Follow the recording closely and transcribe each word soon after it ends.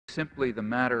simply a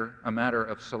matter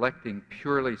of selecting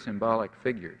purely symbolic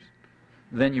figures,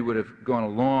 then you would have gone a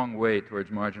long way towards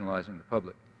marginalizing the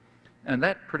public. And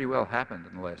that pretty well happened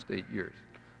in the last 8 years.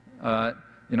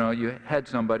 You know, you had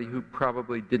somebody who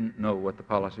probably didn't know what the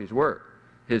policies were.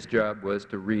 His job was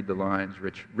to read the lines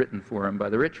written for him by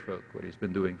the rich folk, what he's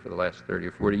been doing for the last 30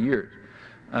 or 40 years.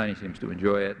 And he seems to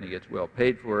enjoy it, and he gets well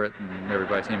paid for it, and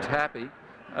everybody seems happy.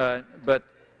 But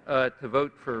to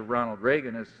vote for Ronald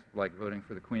Reagan is like voting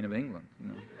for the Queen of England, you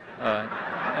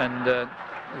know.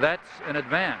 That's an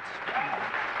advance.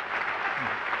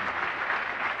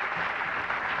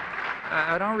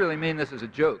 I don't really mean this as a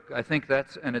joke. I think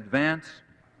that's an advance,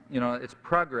 you know, it's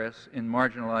progress in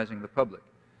marginalizing the public.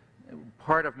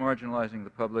 Part of marginalizing the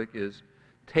public is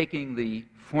taking the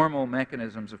formal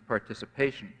mechanisms of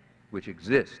participation which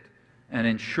exist and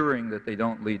ensuring that they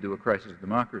don't lead to a crisis of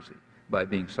democracy by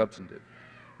being substantive.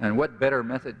 And what better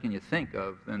method can you think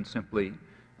of than simply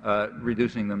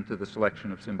reducing them to the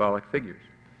selection of symbolic figures?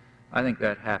 I think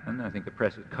that happened. I think the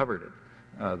press has covered it,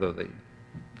 though they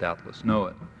doubtless know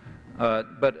it.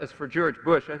 But as for George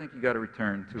Bush, I think you got to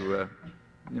return to,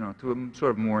 you know, to a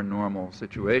sort of more normal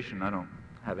situation. I don't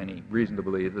have any reason to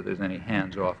believe that there's any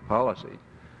hands-off policy.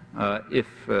 If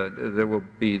there will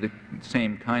be the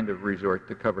same kind of resort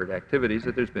to covered activities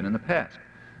that there's been in the past.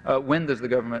 When does the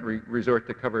government resort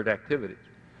to covered activities?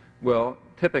 Well,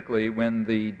 typically when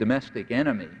the domestic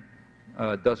enemy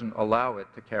doesn't allow it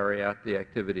to carry out the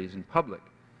activities in public.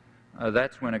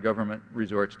 That's when a government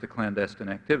resorts to clandestine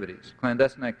activities.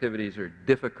 Clandestine activities are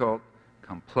difficult,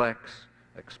 complex,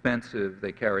 expensive.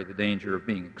 They carry the danger of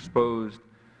being exposed.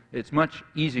 It's much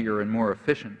easier and more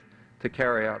efficient to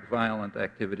carry out violent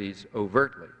activities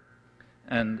overtly.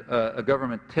 And a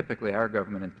government, typically our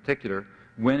government in particular,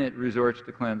 when it resorts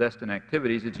to clandestine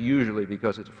activities, it's usually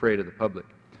because it's afraid of the public.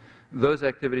 Those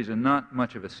activities are not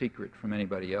much of a secret from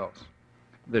anybody else.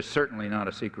 They're certainly not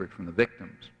a secret from the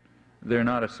victims. They're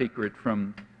not a secret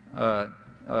from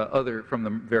from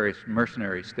the various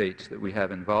mercenary states that we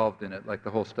have involved in it, like the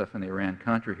whole stuff in the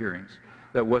Iran-Contra hearings.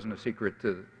 That wasn't a secret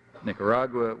to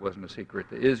Nicaragua, it wasn't a secret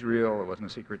to Israel, it wasn't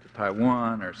a secret to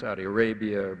Taiwan or Saudi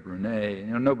Arabia or Brunei. You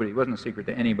know, nobody, it wasn't a secret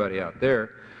to anybody out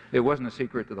there. It wasn't a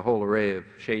secret to the whole array of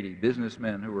shady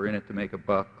businessmen who were in it to make a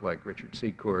buck, like Richard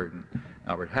Secord and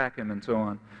Albert Hakim and so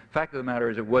on. Fact of the matter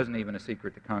is, it wasn't even a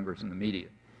secret to Congress and the media.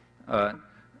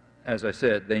 As I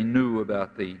said, they knew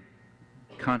about the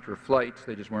Contra flights,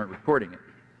 they just weren't reporting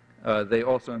it. They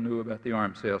also knew about the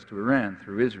arms sales to Iran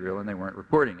through Israel, and they weren't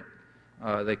reporting it.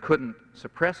 They couldn't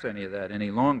suppress any of that any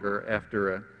longer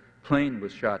after a plane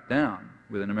was shot down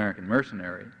with an American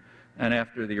mercenary, and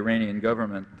after the Iranian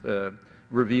government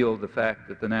revealed the fact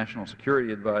that the National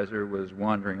Security Advisor was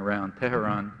wandering around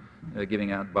Tehran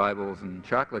giving out Bibles and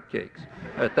chocolate cakes.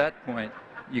 At that point,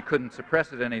 you couldn't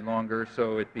suppress it any longer,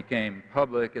 so it became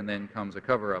public, and then comes a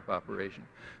cover-up operation.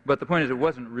 But the point is, it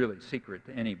wasn't really secret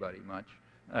to anybody much,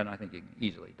 and I think you can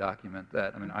easily document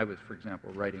that. I mean, I was, for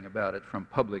example, writing about it from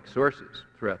public sources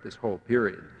throughout this whole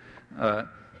period.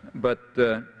 But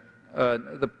the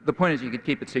point is, you could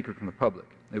keep it secret from the public.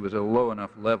 It was a low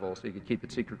enough level so you could keep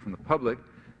it secret from the public,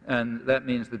 and that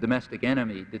means the domestic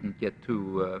enemy didn't get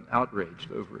too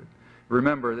outraged over it.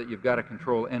 Remember that you've got to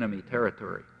control enemy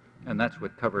territory, and that's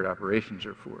what covert operations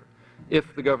are for.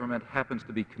 If the government happens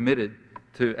to be committed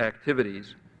to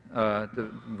activities, to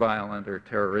violent or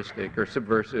terroristic or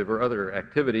subversive or other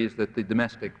activities that the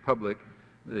domestic public,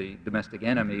 the domestic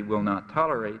enemy, will not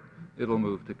tolerate, it'll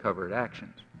move to covert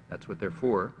actions. That's what they're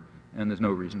for, and there's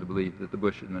no reason to believe that the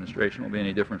Bush administration will be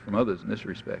any different from others in this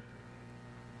respect.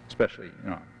 Especially, you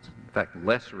know, in fact,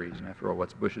 less reason. After all,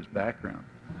 what's Bush's background?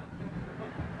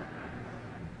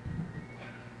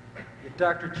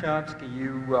 Dr. Chomsky,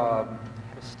 you a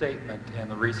statement in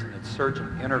the recent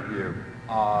Insurgent interview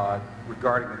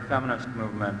regarding the feminist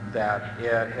movement that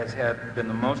it has been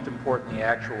the most important the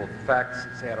actual effects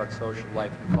it's had on social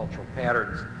life and cultural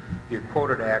patterns. If you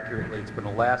quoted accurately, it's been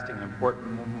a lasting and important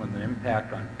movement with an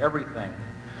impact on everything.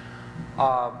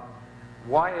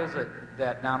 Why is it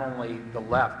that not only the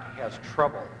left has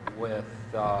trouble with,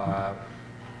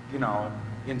 you know,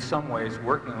 in some ways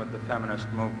working with the feminist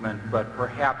movement, but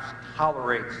perhaps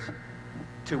tolerates,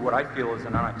 to what I feel is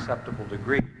an unacceptable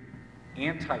degree,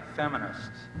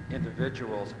 anti-feminist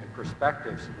individuals and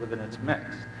perspectives within its mix?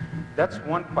 That's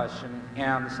one question.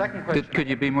 And the second question... Could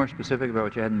you be more specific about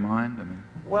what you had in mind? I mean...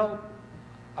 Well,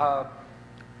 I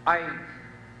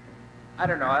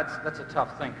don't know. That's a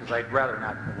tough thing, because I'd rather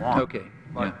not go on. Okay.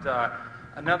 But yeah.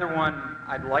 Another one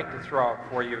I'd like to throw out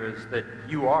for you is that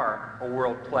you are a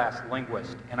world-class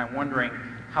linguist, and I'm wondering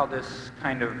how this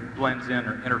kind of blends in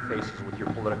or interfaces with your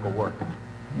political work.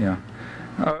 Yeah.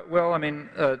 Well, I mean,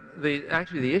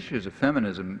 actually the issues of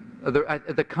feminism,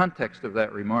 the context of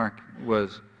that remark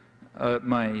was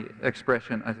my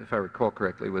expression, if I recall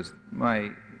correctly, was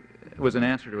an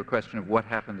answer to a question of what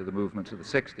happened to the movements of the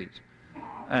 60s.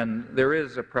 And there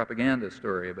is a propaganda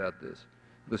story about this.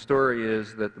 The story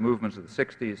is that the movements of the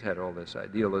 60s had all this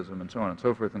idealism and so on and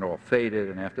so forth, and it all faded,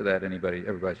 and after that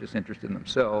everybody's just interested in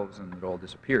themselves, and it all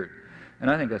disappeared. And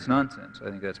I think that's nonsense. I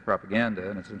think that's propaganda,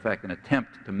 and it's in fact an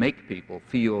attempt to make people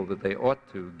feel that they ought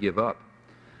to give up.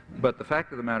 But the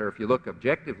fact of the matter, if you look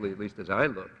objectively, at least as I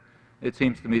look, it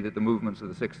seems to me that the movements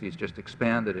of the 60s just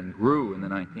expanded and grew in the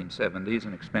 1970s,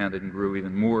 and expanded and grew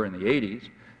even more in the 80s,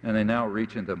 and they now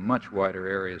reach into much wider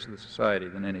areas of the society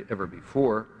than ever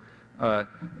before.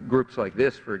 Groups like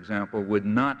this, for example, would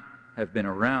not have been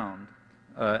around,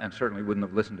 and certainly wouldn't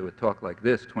have listened to a talk like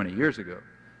this 20 years ago.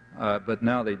 But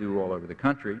now they do all over the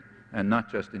country, and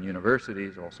not just in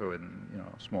universities, also in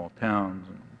small towns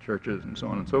and churches and so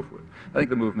on and so forth. I think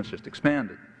the movement's just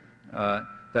expanded.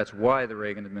 That's why the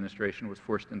Reagan administration was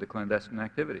forced into clandestine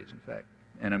activities, in fact.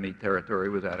 Enemy territory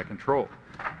was out of control.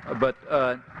 But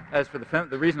as for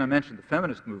the reason I mentioned the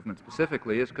feminist movement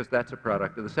specifically is because that's a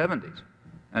product of the 70s.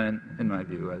 And in my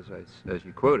view, as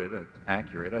you quoted, it's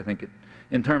accurate. I think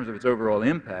in terms of its overall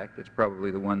impact, it's probably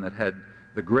the one that had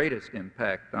the greatest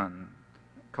impact on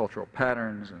cultural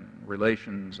patterns and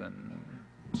relations and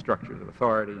structures of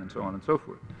authority and so on and so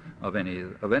forth of any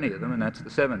of them, and that's the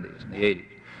 70s and the 80s.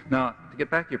 Now, to get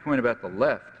back to your point about the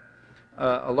left,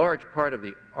 a large part of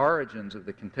the origins of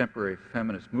the contemporary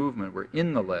feminist movement were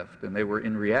in the left, and they were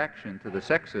in reaction to the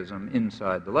sexism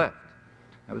inside the left.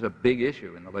 That was a big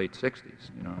issue in the late 60s,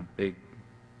 a big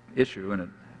issue, and it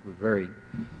was a very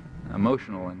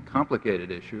emotional and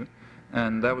complicated issue.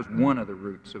 And that was one of the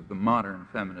roots of the modern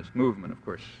feminist movement. Of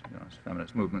course,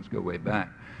 feminist movements go way back.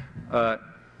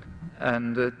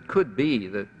 And it could be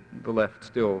that the left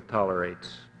still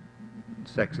tolerates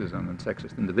sexism and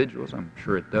sexist individuals. I'm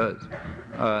sure it does.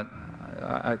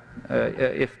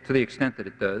 If to the extent that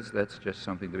it does, that's just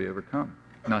something to be overcome.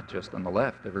 Not just on the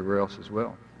left, everywhere else as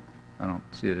well. I don't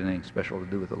see it in anything special to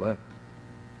do with the left.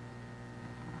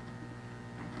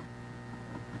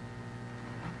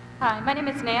 Hi, my name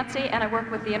is Nancy, and I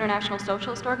work with the International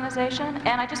Socialist Organization.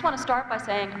 And I just want to start by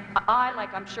saying I,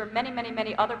 like I'm sure many, many,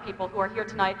 many other people who are here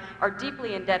tonight, are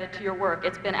deeply indebted to your work.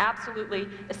 It's been absolutely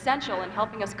essential in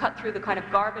helping us cut through the kind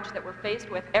of garbage that we're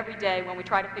faced with every day when we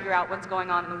try to figure out what's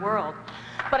going on in the world.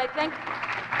 But I think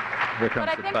there's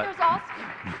also,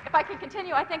 if I can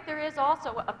continue, I think there is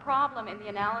also a problem in the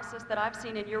analysis that I've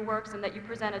seen in your works and that you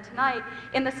presented tonight,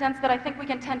 in the sense that I think we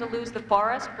can tend to lose the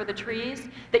forest for the trees,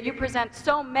 that you present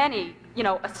so many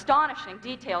astonishing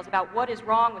details about what is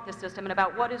wrong with the system and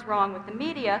about what is wrong with the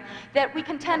media, that we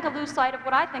can tend to lose sight of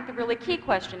what I think the really key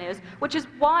question is, which is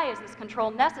why is this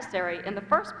control necessary in the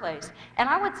first place? And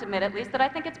I would submit at least that I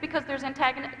think it's because there's I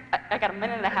got a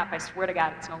minute and a half, I swear to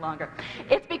God it's no longer.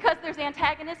 It's because there's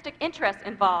antagonistic interests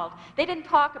involved. They didn't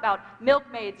talk about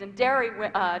milkmaids and dairy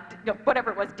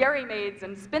maids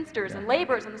and spinsters and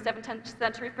laborers in the 17th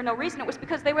century for no reason. It was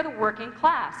because they were the working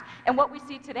class. And what we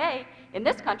see today in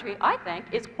this country, I think,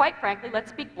 is quite frankly, let's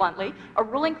speak bluntly, a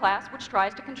ruling class which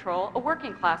tries to control a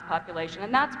working class population.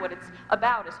 And that's what it's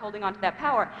about, is holding on to that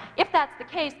power. If that's the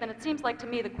case, then it seems like to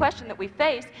me the question that we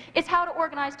face is how to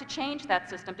organize to change that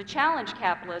system, to challenge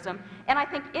capitalism. And I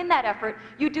think in that effort,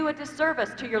 you do a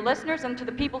disservice to your listeners and to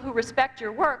the people who respect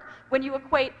your work when you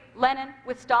equate Lenin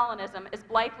with Stalinism as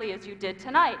blithely as you did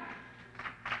tonight.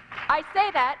 I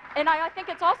say that, and I think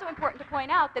it's also important to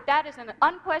point out that that is an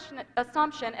unquestioned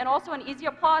assumption and also an easy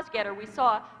applause getter we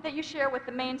saw that you share with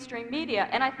the mainstream media.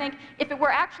 And I think if it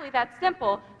were actually that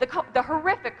simple, the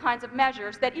horrific kinds of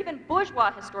measures that even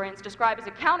bourgeois historians describe as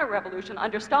a counter-revolution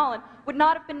under Stalin would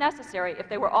not have been necessary if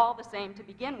they were all the same to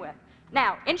begin with.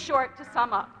 Now, in short, to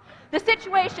sum up, the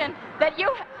situation that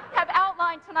you have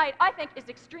outlined tonight, I think, is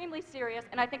extremely serious,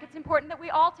 and I think it's important that we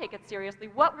all take it seriously.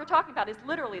 What we're talking about is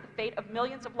literally the fate of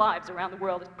millions of lives around the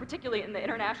world, particularly in the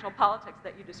international politics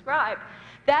that you described.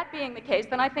 That being the case,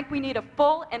 then I think we need a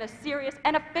full and a serious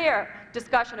and a fair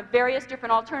discussion of various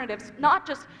different alternatives, not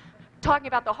just talking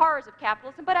about the horrors of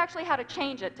capitalism, but actually how to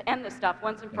change it to end this stuff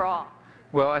once and for all.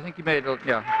 Well, I think you made it,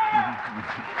 yeah.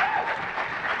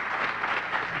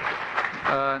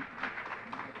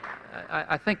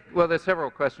 I think, well, there's several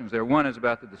questions there. One is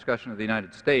about the discussion of the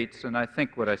United States, and I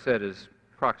think what I said is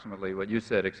approximately what you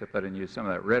said, except I didn't use some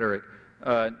of that rhetoric.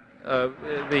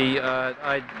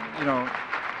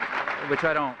 Which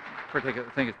I don't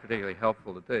think is particularly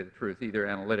helpful to tell you the truth, either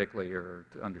analytically or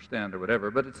to understand or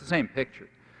whatever, but it's the same picture.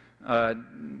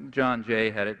 John Jay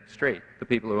had it straight. The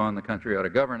people who own the country ought to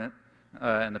govern it,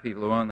 and the people who own